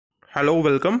Hello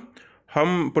welcome.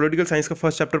 हम political science का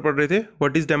first chapter पढ़ रहे थे,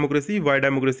 what is democracy, Y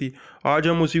democracy. आज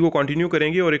हम उसी को कंटिन्यू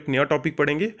करेंगे और एक नया टॉपिक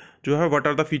पढ़ेंगे जो है what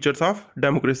are the features of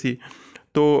democracy.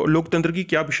 तो लोकतंत्र की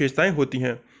क्या विशेषताएं होती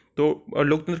हैं। तो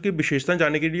लोकतंत्र की विशेषताएं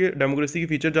जानने के लिए, डेमोक्रेसी की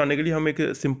फीचर जानने के लिए हम एक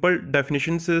सिंपल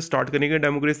डेफिनेशन से स्टार्ट करेंगे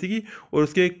डेमोक्रेसी की, और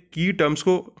उसके की टर्म्स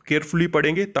को केयरफुली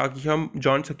पढ़ेंगे ताकि हम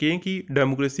जान सकें कि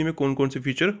डेमोक्रेसी में कौन कौन से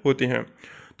फीचर होते हैं।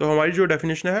 तो हमारी जो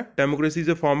डेफिनेशन है, democracy is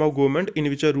a form of government in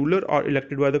which a ruler और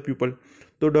इलेक्टेड बाय द पीपल।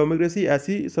 तो डेमोक्रेसी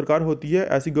ऐसी सरकार होती है,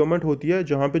 ऐसी गवर्नमेंट होती है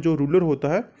जहाँ पे जो रूलर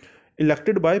होता है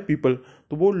इलेक्टेड बाय पीपल,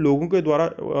 तो वो लोगों के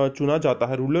द्वारा चुना जाता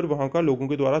है। रूलर वहाँ का लोगों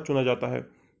के द्वारा चुना जाता है।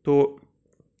 तो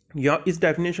यहाँ इस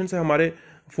डेफिनेशन से हमारे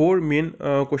फोर मेन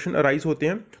क्वेश्चन अराइज होते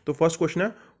हैं। तो फर्स्ट क्वेश्चन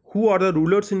है, who are the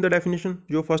rulers in the definition.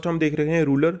 जो फर्स्ट हम देख रहे हैं,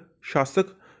 रूलर,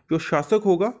 शासक। जो शासक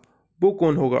होगा वो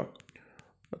कौन होगा।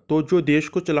 तो जो देश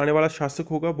को चलाने वाला शासक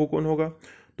होगा वो कौन होगा।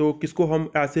 तो किसको हम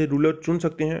ऐसे रूलर चुन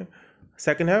सकते हैं।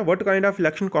 सेकंड है, what kind of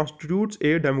election constitutes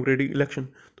a democratic election.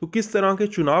 तो किस तरह के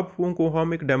चुनाव को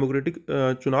हम एक डेमोक्रेटिक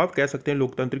चुनाव कह सकते हैं,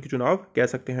 लोकतांत्रिक चुनाव कह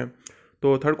सकते हैं।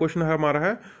 तो थर्ड क्वेश्चन है हमारा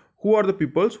है, who are the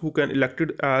peoples who can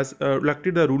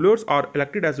elected the rulers और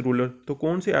इलेक्टेड एज रूलर। तो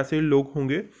कौन से ऐसे लोग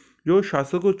होंगे जो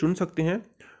शासक को चुन सकते हैं,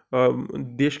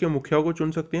 देश के मुखिया को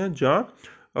चुन सकते हैं, जहाँ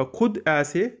खुद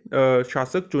ऐसे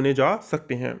शासक चुने जा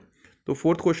सकते हैं। तो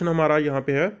फोर्थ क्वेश्चन हमारा यहाँ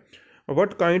पे है,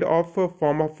 what kind of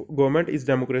form of government is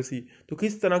democracy. तो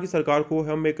किस तरह की सरकार को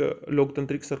हम एक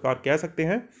लोकतांत्रिक सरकार कह सकते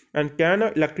हैं। And can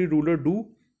a elected ruler do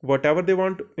what ever they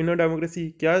want in a democracy.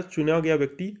 क्या चुना गया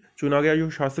व्यक्ति, चुना गया जो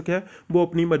शासक है, वो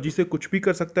अपनी मर्जी से कुछ भी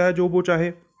कर सकता है जो वो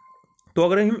चाहे। तो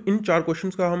अगर हम इन चार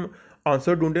क्वेश्चंस का हम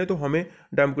आंसर ढूंढें तो हमें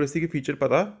डेमोक्रेसी के फीचर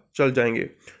पता चल जाएंगे।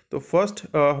 तो फर्स्ट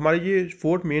हमारे ये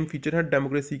फोर्थ मेन फीचर है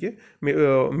डेमोक्रेसी के।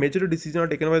 Major decision are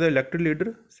taken by the elected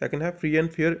leader. Second है, free and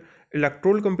fair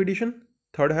electoral competition.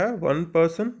 Third है, one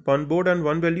person one board and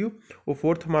one value. और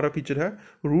फोर्थ हमारा फीचर है,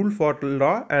 rule for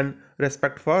law and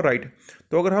respect for right.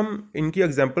 तो अगर हम इनकी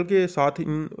example के साथ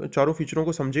इन चारों फीचरों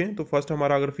को समझें, तो फर्स्ट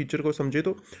हमारा अगर फीचर को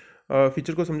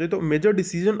समझे तो major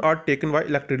decision are taken by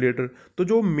elected leader. तो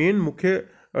जो मेन मुख्य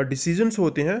डिसीजंस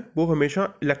होते हैं वो हमेशा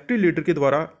इलेक्टेड लीडर के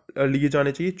द्वारा लिए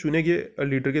जाने चाहिए। चुने गए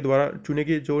लीडर के द्वारा, चुने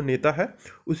गए जो नेता है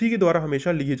उसी के द्वारा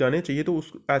हमेशा लिए जाने चाहिए। तो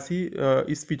उस ऐसी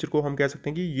इस फीचर को हम कह सकते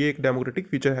हैं कि ये एक डेमोक्रेटिक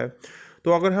फीचर है।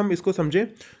 तो अगर हम इसको समझें,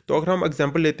 तो अगर हम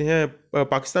एग्जांपल लेते हैं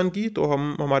पाकिस्तान की, तो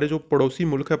हम हमारे जो पड़ोसी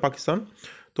मुल्क है पाकिस्तान,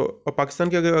 तो पाकिस्तान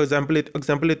की अगर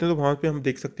एग्जांपल लेते हैं तो वहाँ पे हम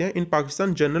देख सकते हैं, इन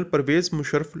पाकिस्तान जनरल परवेज़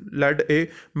मुशर्रफ लेड ए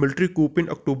मिलिट्री कूप इन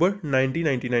अक्टूबर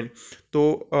 1999।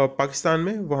 तो पाकिस्तान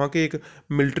में वहाँ के एक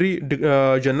मिलिट्री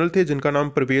जनरल थे जिनका नाम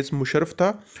परवेज़ मुशर्रफ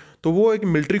था। तो वो एक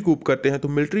मिलिट्री कूप करते हैं। तो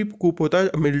मिलिट्री कूप होता है,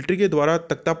 मिलिट्री के द्वारा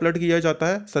तख्ता पलट किया जाता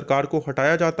है, सरकार को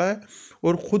हटाया जाता है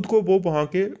और ख़ुद को वो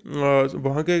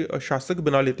वहाँ के शासक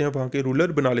बना लेते हैं, वहाँ के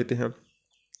रूलर बना लेते हैं।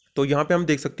 तो यहाँ पे हम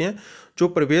देख सकते हैं जो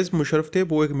परवेज़ मुशर्रफ थे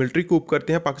वो एक मिलिट्री कूप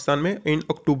करते हैं पाकिस्तान में इन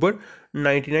अक्टूबर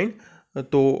 99।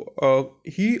 तो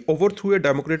ही ओवरथ्रू ए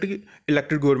डेमोक्रेटिक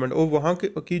इलेक्टेड गवर्नमेंट। और वहाँ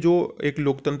की जो एक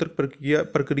लोकतंत्र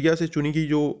प्रक्रिया से चुनी गई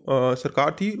जो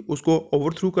सरकार थी उसको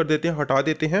ओवरथ्रू कर देते हैं, हटा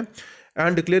देते हैं।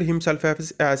 And declare himself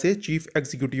as a chief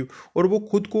executive, और वो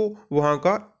खुद को वहाँ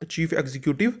का चीफ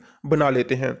एग्जीक्यूटिव बना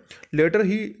लेते हैं। Letter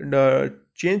he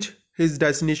change his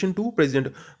designation to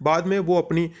president. बाद में वो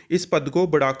अपनी इस पद को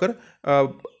बढ़ाकर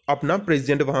अपना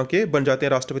प्रेसिडेंट वहाँ के बन जाते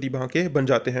हैं, राष्ट्रपति वहाँ के बन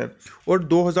जाते हैं। और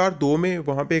 2002 में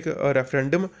वहाँ पे एक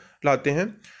रेफरेंडम लाते हैं,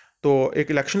 तो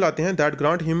एक इलेक्शन लाते हैं, that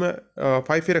grant him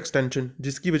 5 year extension,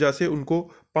 जिसकी वजह से उनको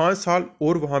 5 साल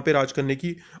और वहाँ पे राज करने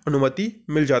की अनुमति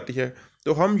मिल जाती है।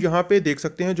 तो हम यहाँ पे देख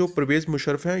सकते हैं जो परवेज़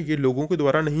मुशर्रफ हैं ये लोगों के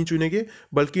द्वारा नहीं चुने गए,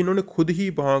 बल्कि इन्होंने खुद ही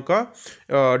वहाँ का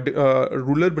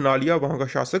रूलर बना लिया, वहाँ का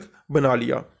शासक बना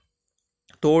लिया।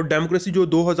 तो डेमोक्रेसी जो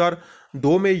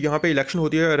 2002 में यहाँ पे इलेक्शन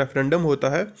होती है, रेफरेंडम होता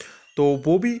है, तो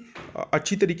वो भी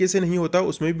अच्छी तरीके से नहीं होता,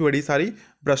 उसमें भी बड़ी सारी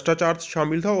भ्रष्टाचार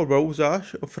शामिल था और बहुत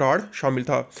ज़्यादा फ्रॉड शामिल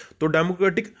था। तो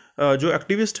डेमोक्रेटिक जो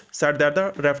activist said that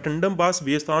the referendum was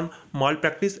based on mall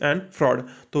practice and fraud.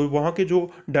 तो वहाँ के जो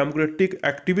डेमोक्रेटिक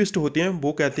एक्टिविस्ट होते हैं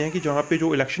वो कहते हैं कि जहाँ पे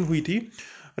जो इलेक्शन हुई थी,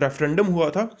 रेफरेंडम हुआ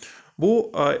था,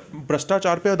 वो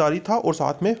भ्रष्टाचार पे आधारित था और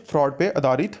साथ में फ्रॉड पे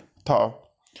आधारित था।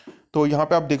 तो यहाँ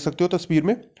पे आप देख सकते हो तस्वीर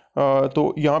में,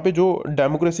 तो यहाँ पे जो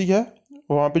डेमोक्रेसी है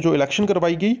वहाँ पे जो इलेक्शन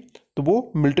करवाई गई तो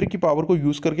वो मिलिट्री की पावर को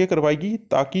यूज़ करके करवाई गई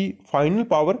ताकि फाइनल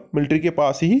पावर मिलिट्री के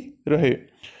पास ही रहे।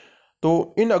 तो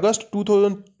इन अगस्त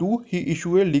 2002 ही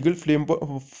issue a legal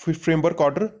framework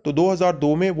order. तो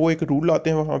 2002 में वो एक रूल लाते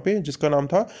हैं वहाँ पे जिसका नाम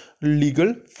था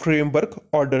legal framework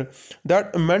order,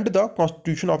 that amend the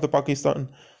constitution of the Pakistan.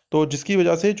 तो जिसकी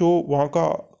वजह से जो वहाँ का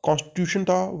कॉन्स्टिट्यूशन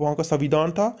था, वहाँ का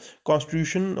संविधान था,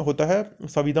 कॉन्स्टिट्यूशन होता है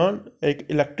संविधान, एक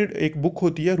इलेक्टेड एक बुक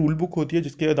होती है, रूल बुक होती है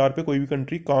जिसके आधार पे कोई भी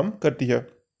कंट्री काम करती है।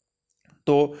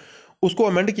 तो उसको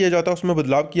अमेंड किया जाता है, उसमें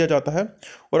बदलाव किया जाता है।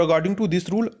 और according to this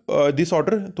rule this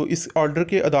order, तो इस ऑर्डर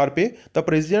के आधार पे the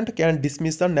president can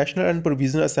dismiss the national and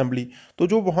provisional assembly. तो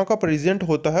जो वहाँ का प्रेसिडेंट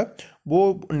होता है वो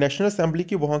नेशनल असेंबली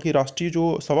की, वहाँ की राष्ट्रीय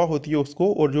जो सभा होती है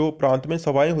उसको, और जो प्रांत में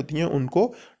सभाएं होती हैं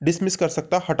उनको डिसमिस कर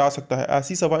सकता, हटा सकता है।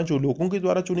 ऐसी सभाएं जो लोगों के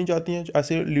द्वारा चुनी जाती हैं,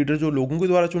 ऐसे लीडर जो लोगों के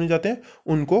द्वारा चुने जाते हैं,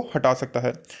 उनको हटा सकता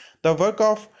है। The work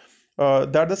of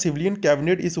that the civilian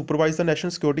cabinet is supervise the national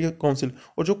security council.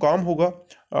 और जो काम होगा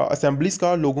असेंबलीज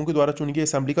का, लोगों के द्वारा चुनी गई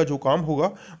असेंबली का जो काम होगा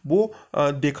वो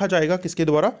देखा जाएगा किसके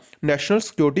द्वारा, नेशनल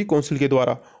सिक्योरिटी काउंसिल के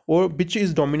द्वारा। और which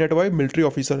is dominated by military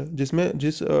officer,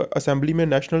 जिस असेंबली में,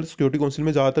 नेशनल सिक्योरिटी काउंसिल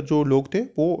में ज़्यादातर जो लोग थे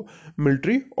वो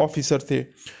मिलिट्री ऑफिसर थे।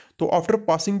 तो after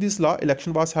passing this law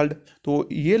election was held. तो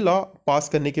ये लॉ पास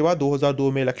करने के बाद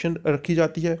 2002 में इलेक्शन रखी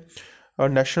जाती है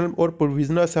नेशनल और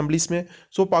प्रोविजनल असेंबलीज में।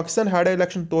 सो पाकिस्तान हैड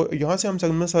इलेक्शन। तो यहाँ से हम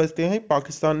समझते हैं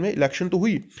पाकिस्तान में इलेक्शन तो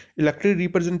हुई, इलेक्टेड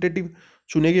रिप्रेजेंटेटिव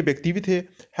चुने गए व्यक्ति भी थे,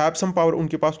 हैव सम पावर,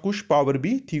 उनके पास कुछ पावर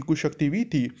भी थी, कुछ शक्ति भी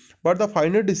थी। But the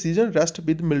final decision rest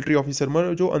with military officer,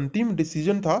 मतलब जो अंतिम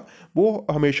डिसीजन था वो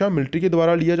हमेशा मिलिट्री के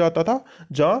द्वारा लिया जाता था,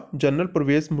 जहाँ जनरल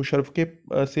परवेज मुशर्रफ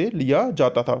के से लिया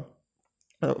जाता था।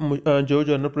 जो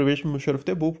जनरल परवेज मुशर्रफ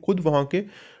थे वो खुद वहाँ के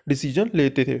डिसीजन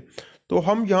लेते थे। तो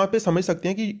हम यहाँ पे समझ सकते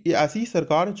हैं कि ये ऐसी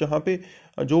सरकार जहाँ पे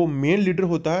जो मेन लीडर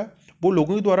होता है वो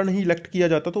लोगों के द्वारा नहीं इलेक्ट किया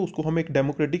जाता, तो उसको हम एक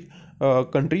डेमोक्रेटिक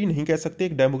कंट्री नहीं कह सकते,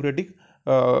 एक डेमोक्रेटिक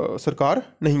सरकार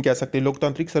नहीं कह सकते,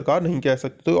 लोकतांत्रिक सरकार नहीं कह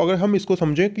सकते। तो अगर हम इसको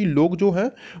समझें कि लोग जो हैं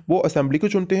वो असेंबली को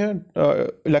चुनते हैं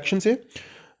इलेक्शन से,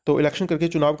 तो इलेक्शन करके,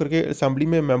 चुनाव करके असेंबली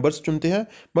में मेंबर्स चुनते हैं,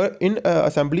 मगर इन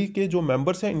असेंबली के जो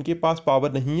मेंबर्स हैं इनके पास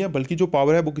पावर नहीं है, बल्कि जो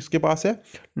पावर है वो किसके पास है,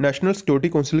 नेशनल सिक्योरिटी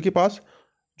काउंसिल के पास,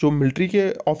 जो मिलिट्री के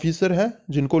ऑफिसर हैं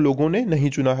जिनको लोगों ने नहीं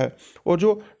चुना है। और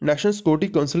जो नेशनल सिक्योरिटी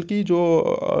काउंसिल की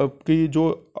जो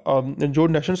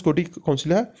नेशनल सिक्योरिटी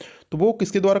काउंसिल है तो वो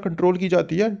किसके द्वारा कंट्रोल की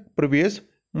जाती है, परवेज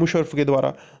मुशर्रफ के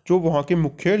द्वारा, जो वहाँ के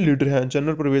मुख्य लीडर हैं,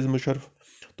 जनरल परवेज मुशर्रफ।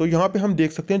 तो यहाँ पे हम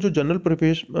देख सकते हैं जो जनरल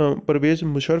परवेज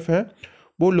मुशर्रफ हैं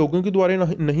वो लोगों के द्वारा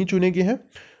नहीं चुने गए हैं,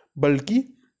 बल्कि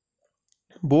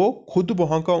वो खुद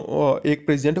वहाँ का एक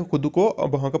प्रेसिडेंट, खुद को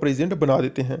वहाँ का प्रेसिडेंट बना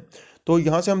देते हैं। तो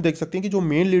यहाँ से हम देख सकते हैं कि जो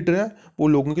मेन लीडर है वो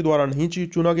लोगों के द्वारा नहीं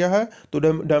चुना गया है। तो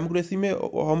डेमोक्रेसी में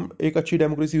हम एक अच्छी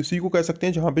डेमोक्रेसी उसी को कह सकते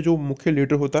हैं जहाँ पे जो मुख्य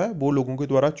लीडर होता है वो लोगों के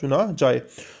द्वारा चुना जाए।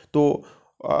 तो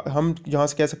हम यहाँ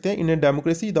से कह सकते हैं इन a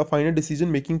democracy the final decision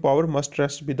making power must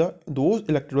rest with those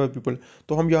elected by people.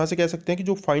 तो हम यहाँ से कह सकते हैं कि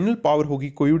जो फाइनल पावर होगी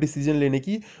कोई भी डिसीजन लेने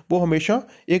की वो हमेशा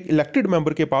एक इलेक्टेड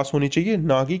मेंबर के पास होनी चाहिए,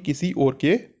 ना कि किसी और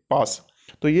के पास।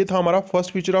 तो ये था हमारा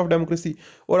फर्स्ट फीचर ऑफ डेमोक्रेसी।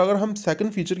 और अगर हम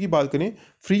सेकंड फीचर की बात करें,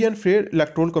 free and fair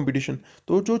electoral competition,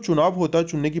 तो जो चुनाव होता है,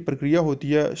 चुनने की प्रक्रिया होती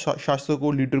है शासक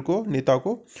को, लीडर को, नेता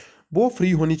को, वो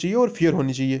फ्री होनी चाहिए और फेयर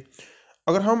होनी चाहिए।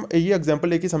 अगर हम ये एग्जांपल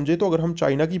लेके समझे तो अगर हम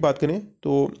चाइना की बात करें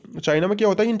तो चाइना में क्या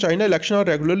होता है, in China election are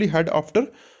regularly head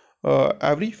after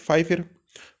every 5 year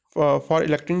for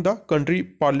electing the country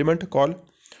parliament call.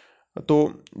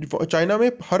 तो चाइना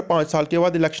में हर 5 साल के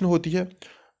बाद इलेक्शन होती है।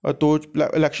 तो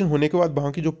इलेक्शन होने के बाद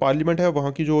वहाँ की जो पार्लियामेंट है,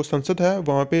 वहाँ की जो संसद है,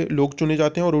 वहाँ पे लोग चुने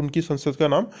जाते हैं और उनकी संसद का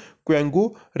नाम क्वेंगू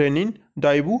रेनिन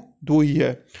दाइबू दो ही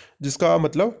है, जिसका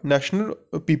मतलब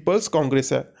नेशनल पीपल्स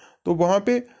कांग्रेस है। तो वहाँ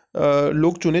पे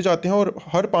लोग चुने जाते हैं और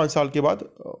हर 5 साल के बाद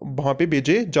वहाँ पे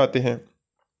भेजे जाते हैं।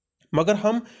 मगर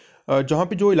हम जहाँ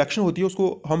पे जो इलेक्शन होती है उसको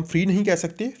हम फ्री नहीं कह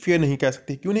सकते, फेयर नहीं कह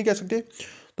सकते। क्यों नहीं कह सकते?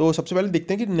 तो सबसे पहले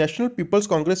देखते हैं कि नेशनल पीपल्स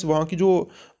कांग्रेस, वहाँ की जो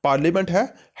पार्लियामेंट है,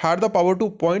 had the power to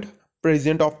appoint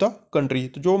president of the country.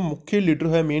 तो जो मुख्य लीडर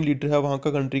है, मेन लीडर है वहाँ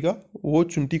का कंट्री का, वो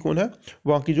चुनती कौन है,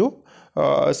 वहाँ की जो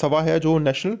सभा है, जो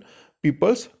नेशनल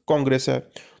पीपल्स कांग्रेस है।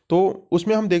 तो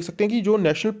उसमें हम देख सकते हैं कि जो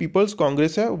नेशनल पीपल्स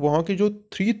कांग्रेस है वहाँ के जो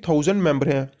 3000 मेंबर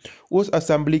हैं उस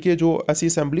असेंबली के, जो ऐसी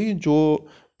असेंबली जो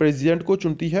प्रेसिडेंट को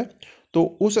चुनती है, तो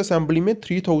उस असेंबली में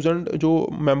 3000 जो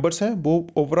मेंबर्स हैं वो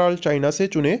ओवरऑल चाइना से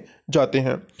चुने जाते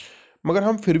हैं। मगर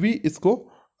हम फिर भी इसको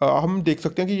हम देख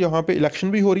सकते हैं कि यहाँ पे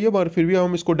इलेक्शन भी हो रही है, पर फिर भी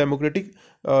हम इसको डेमोक्रेटिक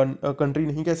कंट्री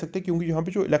नहीं कह सकते, क्योंकि यहाँ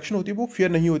पे जो इलेक्शन होती है वो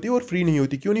फेयर नहीं होती और फ्री नहीं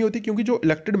होती। क्यों नहीं होती? क्योंकि जो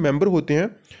इलेक्टेड मेंबर होते हैं,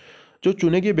 जो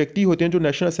चुने गए व्यक्ति होते हैं, जो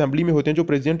नेशनल असेंबली में होते हैं, जो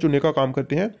प्रेसिडेंट चुनने का काम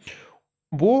करते हैं,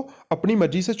 वो अपनी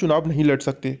मर्जी से चुनाव नहीं लड़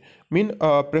सकते।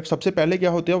 सबसे पहले क्या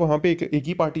होता है, वहाँ पे एक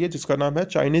ही पार्टी है जिसका नाम है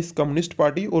चाइनीज़ कम्युनिस्ट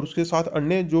पार्टी, और उसके साथ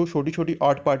अन्य जो छोटी छोटी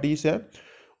 8 पार्टीज हैं,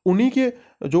 उन्हीं के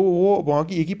जो वो वहाँ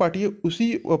की एक ही पार्टी है,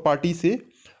 उसी पार्टी से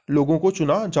लोगों को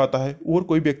चुना जाता है। और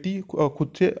कोई व्यक्ति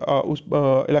खुद से उस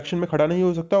इलेक्शन में खड़ा नहीं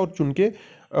हो सकता और चुन के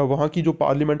वहाँ की जो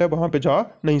पार्लियामेंट है वहाँ पे जा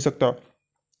नहीं सकता।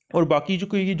 और बाकी जो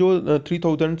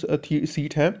 3000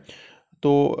 सीट हैं,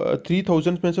 तो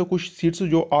 3000 में से कुछ सीट्स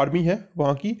जो आर्मी है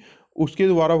वहाँ की, उसके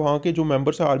द्वारा वहाँ के जो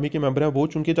मेंबर्स हैं, आर्मी के मेंबर हैं, वो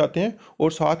चुन के जाते हैं,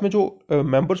 और साथ में जो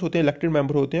मेंबर्स होते हैं, इलेक्टेड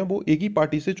मेंबर होते हैं, वो एक ही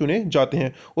पार्टी से चुने जाते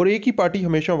हैं, और एक ही पार्टी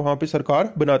हमेशा वहाँ पे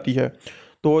सरकार बनाती है।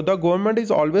 तो the government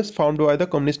is always found by the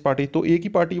communist party, तो एक ही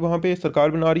पार्टी वहाँ पे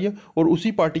सरकार बना रही है और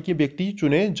उसी पार्टी के व्यक्ति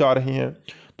चुने जा रहे हैं।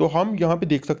 तो हम यहाँ पे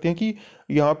देख सकते हैं कि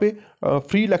यहाँ पे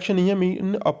फ्री इलेक्शन नहीं है,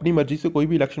 मीन अपनी मर्जी से कोई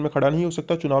भी इलेक्शन में खड़ा नहीं हो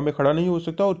सकता, चुनाव में खड़ा नहीं हो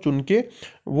सकता, और चुन के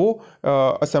वो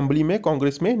असेंबली में,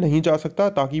 कांग्रेस में नहीं जा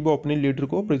सकता, ताकि वो अपने लीडर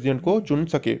को, प्रेसिडेंट को चुन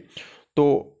सके।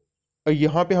 तो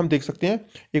यहाँ पे हम देख सकते हैं,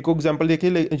 एक एग्जांपल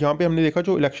देखिए, यहाँ पे हमने देखा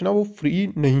जो इलेक्शन है वो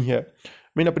फ्री नहीं है,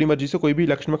 मीन अपनी मर्जी से कोई भी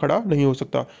इलेक्शन में खड़ा नहीं हो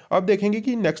सकता। अब देखेंगे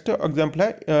कि नेक्स्ट एग्जांपल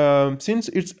है सिंस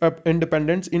इट्स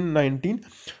इंडिपेंडेंस इन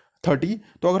 1930।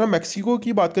 तो अगर हम मैक्सिको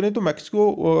की बात करें तो मैक्सिको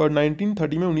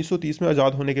 1930 में, 1930 में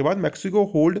आज़ाद होने के बाद Mexico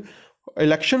hold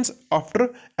elections after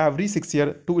every 6 year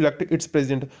to elect it's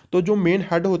president. तो जो मेन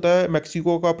हेड होता है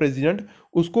मैक्सिको का प्रेसिडेंट,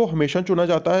 उसको हमेशा चुना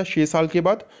जाता है 6 साल के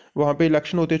बाद, वहाँ पे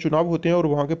इलेक्शन होते हैं, चुनाव होते हैं, और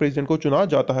वहाँ के प्रेसिडेंट को चुना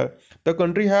जाता है। The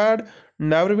country had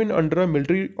never been under a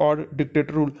military और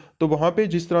डिक्टेटर रूल। तो वहाँ पे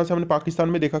जिस तरह से हमने पाकिस्तान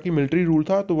में देखा कि मिलिट्री रूल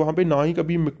था, तो वहाँ पे ना ही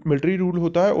कभी मिलिट्री रूल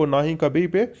होता है और ना ही कभी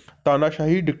पे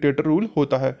तानाशाही डिक्टेटर रूल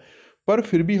होता है। पर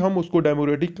फिर भी हम उसको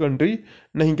डेमोक्रेटिक कंट्री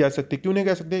नहीं कह सकते। क्यों नहीं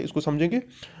कह सकते, इसको समझेंगे।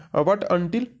 But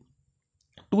until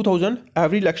 2000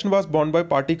 every election was bond by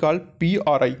party call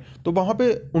PRI। तो वहाँ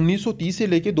पे 1930 से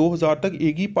लेके 2000 तक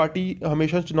एक ही पार्टी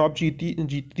हमेशा चुनाव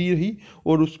जीतती रही,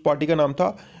 और उस पार्टी का नाम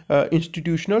था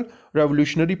इंस्टीट्यूशनल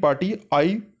रेवोल्यूशनरी पार्टी,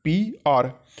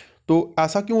 IPR। तो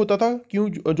ऐसा क्यों होता था, क्यों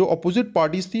जो अपोजिट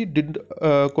पार्टीज थी डिड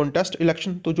कॉन्टेस्ट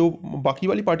इलेक्शन, तो जो बाकी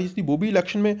वाली पार्टीज थी वो भी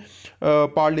इलेक्शन में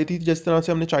पार्ट लेती थी। जिस तरह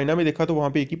से हमने चाइना में देखा, तो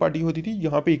वहाँ पे एक ही पार्टी होती थी,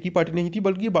 यहाँ पे एक ही पार्टी नहीं थी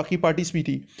बल्कि बाकी पार्टीज भी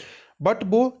थी, बट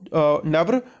वो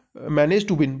नेवर मैनेज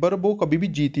टू विन, पर वो कभी भी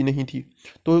जीती नहीं थी।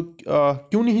 तो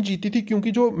क्यों नहीं जीती थी,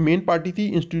 क्योंकि जो मेन पार्टी थी,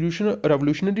 इंस्टीट्यूशन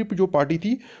रेवोल्यूशनरी जो पार्टी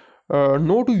थी,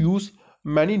 no to use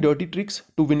many dirty tricks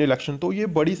to win election. तो ये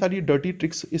बड़ी सारी डर्टी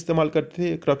ट्रिक्स इस्तेमाल करते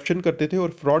थे, करप्शन करते थे और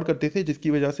फ्रॉड करते थे, जिसकी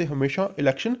वजह से हमेशा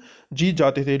इलेक्शन जीत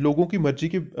जाते थे लोगों की मर्जी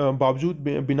के बावजूद,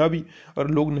 बिना भी,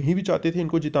 और लोग नहीं भी चाहते थे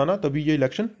इनको जिताना, तभी ये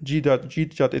इलेक्शन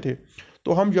जीत जाते थे।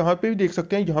 तो हम यहाँ पे भी देख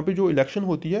सकते हैं, यहाँ पे जो इलेक्शन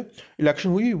होती है, इलेक्शन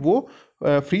हुई वो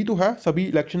फ्री तो है, सभी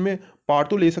इलेक्शन में पार्ट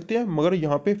तो ले सकते हैं, मगर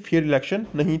यहाँ पे फेयर इलेक्शन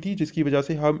नहीं थी, जिसकी वजह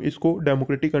से हम इसको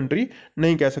डेमोक्रेटिक कंट्री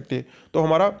नहीं कह सकते। तो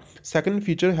हमारा सेकंड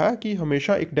फीचर है कि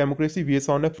हमेशा एक डेमोक्रेसी बेस्ड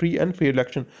ऑन है फ्री एंड फेयर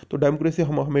इलेक्शन। तो डेमोक्रेसी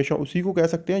हम हमेशा उसी को कह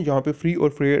सकते हैं जहाँ पे फ्री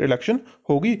और फेयर इलेक्शन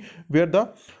होगी, where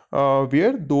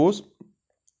those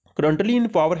currently in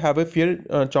power have a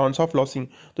fair chance of losing.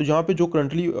 तो यहाँ पे जो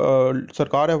करंटली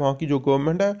सरकार है, वहाँ की जो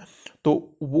गवर्नमेंट है,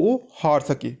 तो वो हार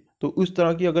सके, तो उस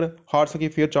तरह की अगर हार सके,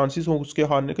 फेयर चांसेस हो उसके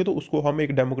हारने के, तो उसको हम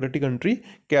एक डेमोक्रेटिक कंट्री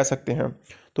कह सकते हैं।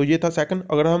 तो ये था सेकंड।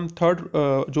 अगर हम थर्ड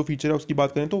जो फीचर है उसकी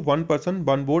बात करें, तो 1 पर्सन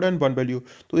 1 वोट एंड 1 वैल्यू।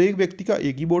 तो एक व्यक्ति का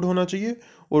एक ही वोट होना चाहिए,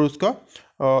 और उसका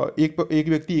एक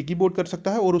व्यक्ति एक ही वोट कर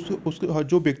सकता है, और उसके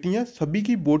जो व्यक्ति हैं सभी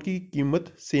की वोट की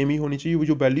कीमत सेम ही होनी चाहिए, वो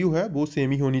जो वैल्यू है वो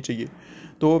सेम ही होनी चाहिए।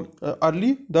 तो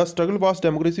early the struggle was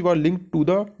democracy was linked to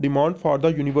the demand for the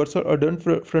universal adult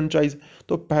franchise.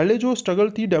 तो पहले जो स्ट्रगल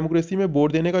थी डेमोक्रेसी में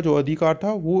वोट देने का जो अधिकार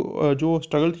था, वो जो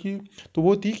स्ट्रगल थी, तो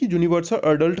वो थी कि यूनिवर्सल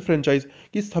अडल्ट फ्रेंचाइज,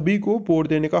 कि सभी को वोट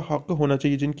देने का हक होना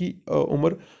चाहिए, जिनकी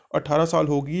उम्र 18 साल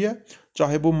हो गई है,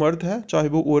 चाहे वो मर्द है, चाहे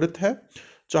वो औरत है,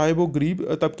 चाहे वो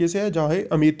गरीब तबके से है, चाहे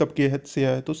अमीर तबके से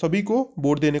है, तो सभी को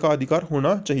वोट देने का अधिकार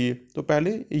होना चाहिए। तो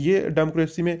पहले ये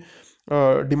डेमोक्रेसी में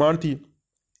डिमांड थी,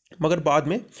 मगर बाद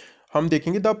में हम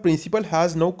देखेंगे the principal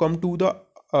has now come to the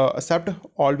accept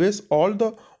always all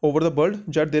the over the world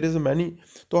that there is many.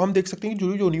 तो हम देख सकते हैं कि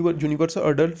जो यूनिवर्सल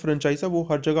अडल्ट फ्रेंचाइज है वो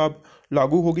हर जगह अब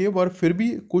लागू हो गई है, पर फिर भी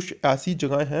कुछ ऐसी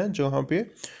जगहें हैं जहाँ पे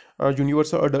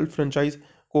यूनिवर्सल अडल्ट फ्रेंचाइज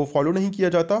को फॉलो नहीं किया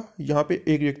जाता, यहाँ पे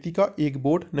एक व्यक्ति का एक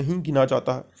वोट नहीं गिना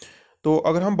जाता है। तो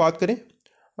अगर हम बात करें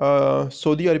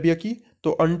सऊदी अरबिया की,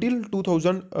 तो अंटिल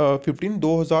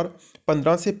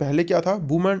 2015 से पहले क्या था,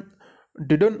 women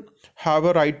didn't have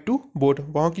a right to vote.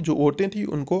 वहाँ की जो औरतें थी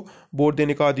उनको वोट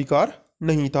देने का अधिकार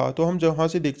नहीं था। तो हम जहाँ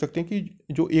से देख सकते हैं कि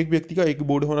जो एक व्यक्ति का एक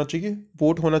वोट होना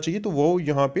चाहिए, तो वो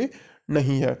यहाँ पे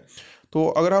नहीं है। तो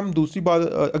अगर हम दूसरी बात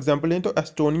एग्जांपल लें, तो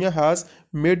Estonia has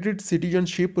made it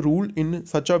citizenship rule in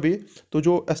सच अ वे। तो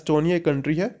जो एस्टोनिया एक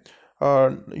कंट्री है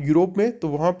यूरोप में, तो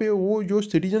वहाँ पे वो जो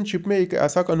सिटीजनशिप में एक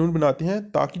ऐसा कानून बनाते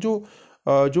हैं ताकि जो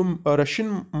रशियन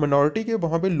माइनॉरिटी के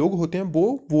वहाँ पे लोग होते हैं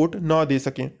वो वोट ना दे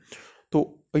सकें।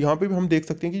 तो यहाँ पे भी हम देख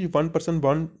सकते हैं कि 1 पर्सन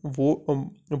 1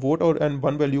 वोट और एंड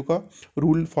 1 वैल्यू का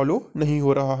रूल फॉलो नहीं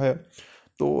हो रहा है।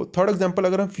 तो थर्ड एग्जांपल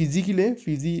अगर हम फिजी की लें,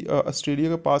 फिजी ऑस्ट्रेलिया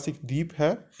के पास एक द्वीप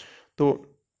है, तो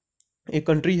एक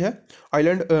कंट्री है,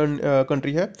 आइलैंड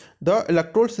कंट्री है। The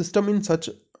electoral system in such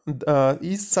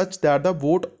is such that the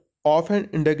vote of N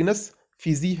indigenous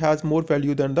Fiji has more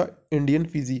value then the Indian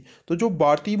Fiji. तो जो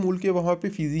भारतीय मूल के वहाँ पे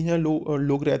फिजी हैं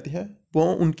लोग रहते हैं, वो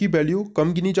उनकी वैल्यू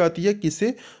कम गिनी जाती है।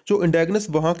 किससे? जो इंडिजिनस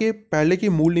वहाँ के पहले के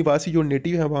मूल निवासी, जो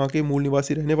नेटिव हैं वहाँ के मूल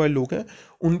निवासी रहने वाले लोग हैं,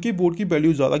 उनकी वोट की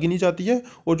वैल्यू ज़्यादा गिनी जाती है,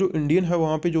 और जो इंडियन है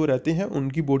वहाँ पे जो रहते हैं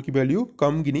उनकी वोट की वैल्यू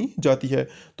कम गिनी जाती है।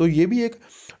 तो ये भी एक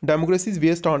democracy is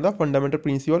based on the fundamental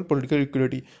principle political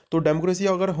equality. तो डेमोक्रेसी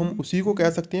अगर हम उसी को कह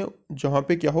सकते हैं जहाँ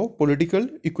पे क्या हो, पॉलिटिकल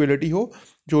इक्वलिटी हो,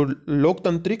 जो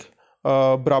लोकतांत्रिक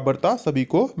बराबरता सभी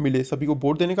को मिले, सभी को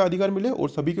वोट देने का अधिकार मिले और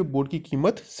सभी के वोट की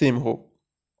कीमत सेम हो।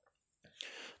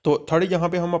 तो थर्ड यहाँ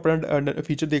पे हम अपना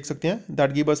फीचर देख सकते हैं,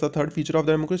 that give us the third feature of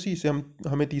democracy. इससे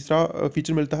हमें तीसरा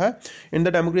फीचर मिलता है, in the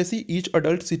democracy each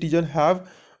adult citizen have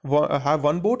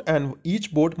one vote and each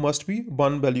vote must be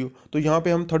one value. तो यहाँ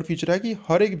पे हम थर्ड फीचर है कि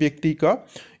हर एक व्यक्ति का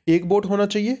एक वोट होना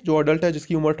चाहिए, जो अडल्ट है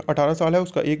जिसकी उम्र 18 साल है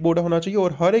उसका एक वोट होना चाहिए,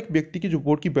 और हर एक व्यक्ति की जो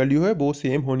वोट की वैल्यू है वो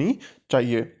सेम होनी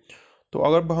चाहिए। तो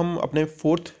अगर हम अपने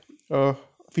फोर्थ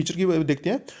फीचर की देखते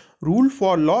हैं, rule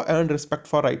for law and respect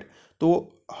for right. तो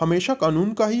हमेशा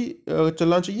कानून का ही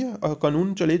चलना चाहिए,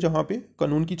 कानून चले जहाँ पे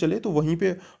कानून की चले, तो वहीं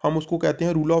पे हम उसको कहते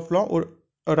हैं रूल ऑफ लॉ। और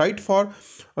right for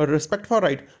respect for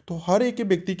right, तो हर एक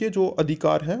व्यक्ति के जो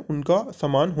अधिकार हैं उनका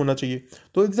समान होना चाहिए।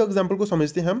 तो इस एग्जाम्पल को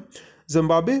समझते हैं हम,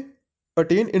 Zimbabwe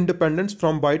attain independence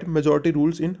from white majority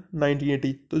rules in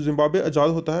 1980। तो जिम्बाब्वे आज़ाद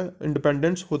होता है,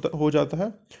 इंडिपेंडेंस हो जाता है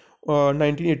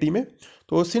 1980 में।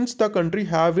 तो since the country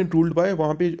have been ruled by,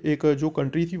 वहाँ पे एक जो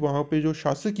कंट्री थी वहाँ पे जो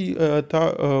शासक की था,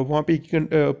 वहाँ पे एक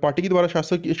पार्टी के द्वारा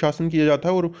शासन किया जाता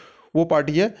है, और वो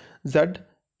पार्टी है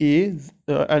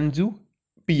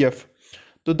ZANU-PF।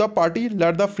 तो the party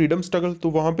lead the freedom struggle. तो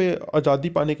वहाँ पे आज़ादी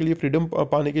पाने के लिए, फ्रीडम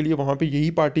पाने के लिए वहाँ पे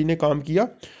यही पार्टी ने काम किया।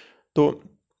 तो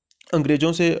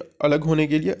अंग्रेज़ों से अलग होने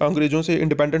के लिए, अंग्रेज़ों से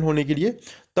इंडिपेंडेंट होने के लिए,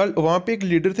 तब वहाँ पे एक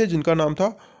लीडर थे जिनका नाम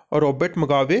था Robert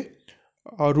Mugabe,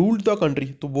 ruled the country.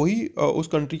 तो वही उस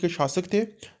कंट्री के शासक थे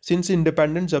सिंस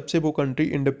इंडिपेंडेंट, जब से वो कंट्री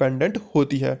इंडिपेंडेंट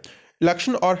होती है।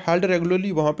 इलेक्शन और हेल्ड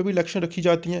रेगुलरली, वहाँ पे भी इलेक्शन रखी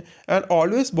जाती हैं, and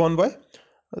always born bye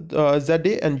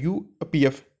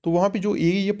ZANU-PF। तो वहाँ पे जो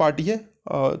ये पार्टी है,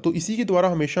 तो इसी के द्वारा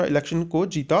हमेशा इलेक्शन को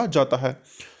जीता जाता है।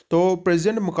 तो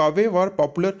प्रेसिडेंट मुकावे वर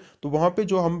पॉपुलर। तो वहाँ पे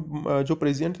जो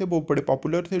प्रेसिडेंट थे वो बड़े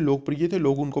पॉपुलर थे, लोकप्रिय थे,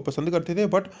 लोग उनको पसंद करते थे,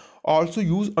 but also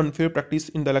use unfair practice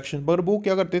in the election. पर वो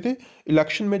क्या करते थे,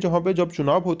 इलेक्शन में जहाँ पे जब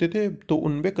चुनाव होते थे तो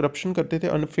उनमें करप्शन करते थे,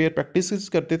 अनफेयर प्रैक्टिस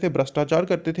करते थे, भ्रष्टाचार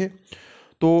करते थे।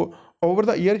 तो over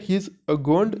the year he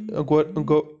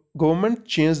government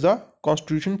change the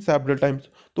constitution several times.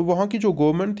 तो वहाँ की जो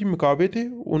गवर्नमेंट थी, मुकाबे थे,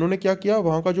 उन्होंने क्या किया,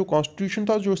 वहाँ का जो कॉन्स्टिट्यूशन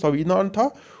था, जो संविधान था,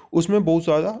 उसमें बहुत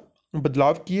ज़्यादा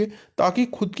बदलाव किए ताकि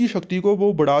खुद की शक्ति को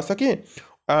वो बढ़ा सकें,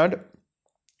 and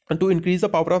to increase the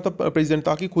power of the president,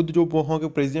 ताकि खुद जो वहाँ के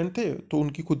प्रेसिडेंट थे तो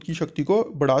उनकी खुद की शक्ति को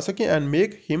बढ़ा सकें, and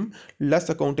make him less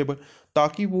accountable,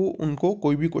 ताकि वो उनको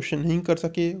कोई भी क्वेश्चन नहीं कर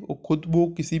सके, खुद वो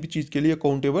किसी भी चीज़ के लिए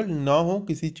अकाउंटेबल ना हो,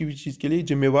 किसी चीज़ के लिए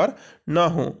जिम्मेवार ना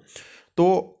हो। तो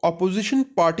अपोजिशन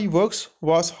पार्टी वर्कर्स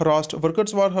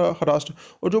वार हरास्ड,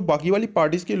 और जो बाकी वाली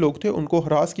पार्टीज के लोग थे उनको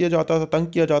हरास किया जाता था, तंग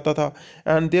किया जाता था।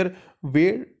 And their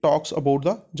way talks about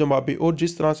the Zimbabwe, और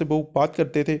जिस तरह से वो बात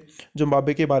करते थे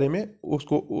जिम्बाब्वे के बारे में,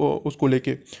 उसको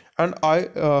लेके। एंड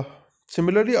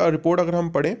सिमिलरली रिपोर्ट अगर हम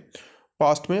पढ़ें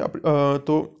पास्ट में,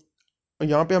 तो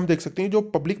यहाँ पे हम देख सकते हैं जो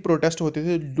पब्लिक प्रोटेस्ट होते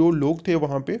थे, जो लोग थे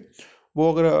वहाँ पे,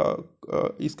 वो अगर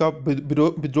इसका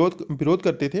विरोध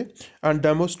करते थे, and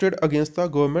demonstrate against the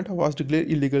government was declare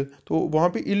illegal. तो वहाँ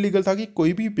पे इलीगल था कि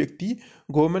कोई भी व्यक्ति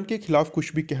गवर्नमेंट के खिलाफ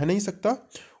कुछ भी कह नहीं सकता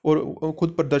और खुद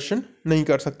प्रदर्शन नहीं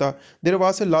कर सकता। There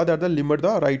was a law that the limit the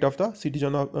right of the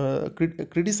citizen of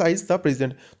criticise the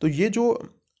president. तो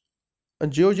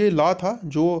ये लॉ था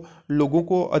जो लोगों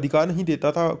को अधिकार नहीं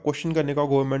देता था क्वेश्चन करने का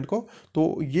गवर्नमेंट को,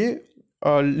 तो ये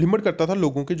लिमिट करता था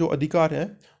लोगों के जो अधिकार हैं,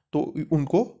 तो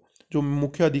उनको जो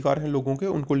मुख्य अधिकार हैं लोगों के,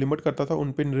 उनको लिमिट करता था,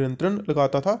 उन पर नियंत्रण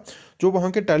लगाता था। जो वहाँ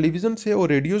के टेलीविज़न थे और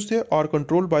रेडियोज़ थे और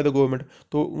कंट्रोल बाय द गवर्नमेंट,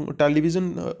 तो टेलीविज़न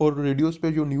और रेडियोज़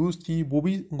पे जो न्यूज़ थी वो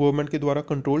भी गवर्नमेंट के द्वारा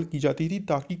कंट्रोल की जाती थी,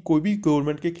 ताकि कोई भी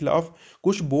गवर्नमेंट के खिलाफ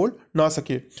कुछ बोल ना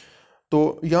सके।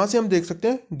 तो यहाँ से हम देख सकते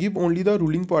हैं, give only the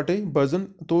ruling party version.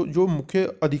 तो जो मुख्य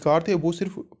अधिकार थे वो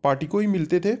सिर्फ पार्टी को ही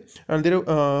मिलते थे, and there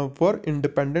for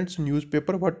independent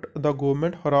newspaper but the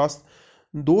government harass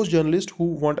those journalist who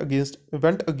went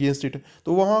against it.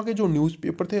 तो वहाँ के जो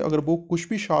न्यूज़पेपर थे, अगर वो कुछ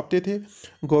भी छापते थे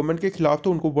गवर्नमेंट के खिलाफ,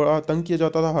 तो उनको बड़ा तंग किया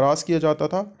जाता था, हरास किया जाता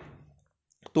था।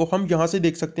 तो हम यहाँ से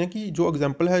देख सकते हैं कि जो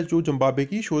एग्जांपल है जो जिम्बाब्वे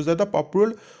की, shows that the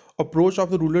popular approach of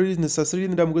the ruler is necessary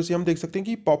in democracy. हम देख सकते हैं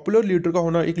कि पॉपुलर लीडर का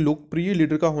होना, एक लोकप्रिय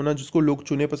लीडर का होना जिसको लोग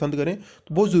चुने पसंद करें,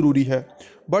 तो वो ज़रूरी है,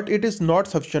 but it is not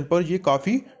sufficient, पर ये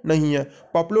काफ़ी नहीं है।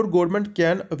 Popular government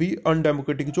can be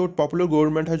undemocratic. जो पॉपुलर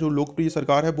गवर्नमेंट है, जो लोकप्रिय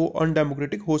सरकार है, वो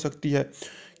अनडेमोक्रेटिक हो सकती है।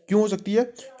 क्यों हो सकती है?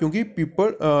 क्योंकि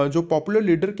पीपल जो popular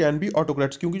leader can be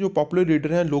autocrats, क्योंकि जो पॉपुलर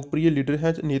लीडर हैं, लोकप्रिय लीडर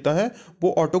हैं, नेता हैं,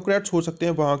 वो ऑटोक्रेट्स हो सकते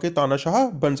हैं, वहाँ के तानाशाह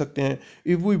बन सकते हैं।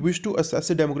 If we wish to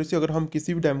assess democracy, अगर हम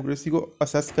किसी भी डेमोक्रेसी को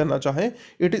असेस करना चाहें,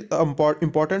 it is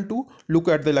important to look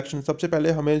at the election. सबसे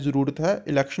पहले हमें ज़रूरत है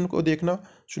इलेक्शन को देखना,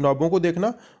 चुनावों को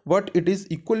देखना। But it is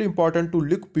equally important to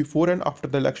look before and after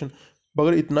the election,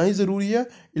 मगर इतना ही ज़रूरी है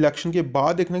इलेक्शन के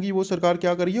बाद देखना कि वो सरकार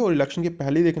क्या कर रही है और इलेक्शन के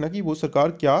पहले देखना कि वो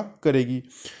सरकार क्या करेगी।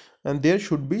 And there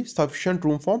should be sufficient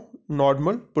room for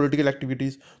normal political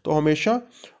activities. तो हमेशा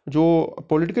जो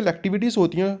पॉलिटिकल एक्टिविटीज़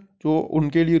होती हैं, जो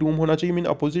उनके लिए रूम होना चाहिए। मीन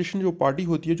अपोजिशन जो पार्टी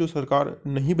होती है, जो सरकार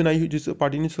नहीं बनाई, जिस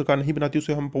पार्टी ने सरकार नहीं बनाती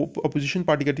उसे हम अपोजिशन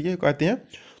पार्टी कहते हैं,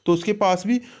 तो उसके पास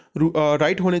भी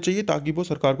राइट होने चाहिए ताकि वो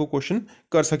सरकार को क्वेश्चन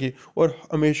कर सके। और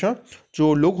हमेशा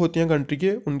जो लोग होते हैं कंट्री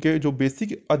के, उनके जो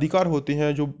बेसिक अधिकार होते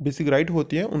हैं, जो बेसिक राइट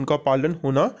होते हैं, उनका पालन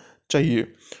होना चाहिए।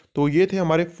 तो ये थे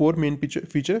हमारे 4 मेन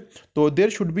फीचर। तो there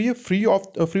should be A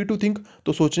free to think,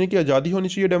 तो सोचने की आज़ादी होनी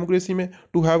चाहिए डेमोक्रेसी में।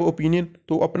 टू हैव ओपिनियन,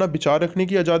 तो अपना विचार रखने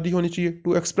की आज़ादी होनी चाहिए।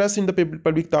 To express in the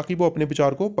public, ताकि वो अपने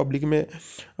विचार को पब्लिक में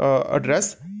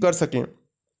एड्रेस कर सकें।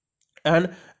 And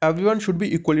everyone should be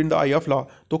equal in the I of law,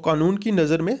 तो कानून की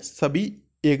नज़र में सभी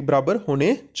एक बराबर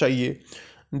होने चाहिए।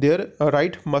 There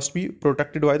right must be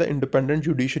protected by the independent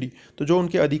judiciary, तो जो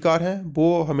उनके अधिकार हैं वो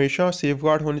हमेशा सेफ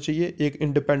गार्ड होने चाहिए एक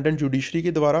इंडिपेंडेंट जुडिशरी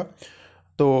के द्वारा।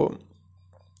 तो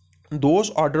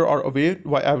those order are aware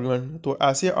bye everyone, तो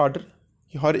ऐसे ऑर्डर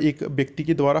हर एक व्यक्ति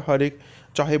के द्वारा, हर एक,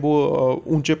 चाहे वो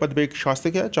ऊंचे पद पे एक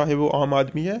शासक है, चाहे वो आम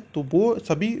आदमी है, तो वो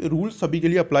सभी रूल्स सभी के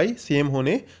लिए अप्लाई सेम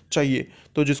होने चाहिए।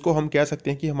 तो जिसको हम कह सकते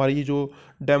हैं कि हमारी ये जो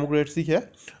डेमोक्रेसी है,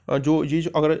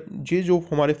 अगर ये जो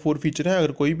हमारे 4 फीचर हैं,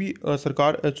 अगर कोई भी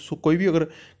सरकार, कोई भी अगर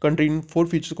कंट्री इन 4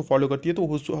 फीचर्स को फॉलो करती है, तो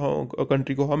उस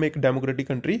कंट्री को हम एक डेमोक्रेटिक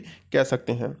कंट्री कह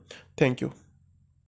सकते हैं। Thank you.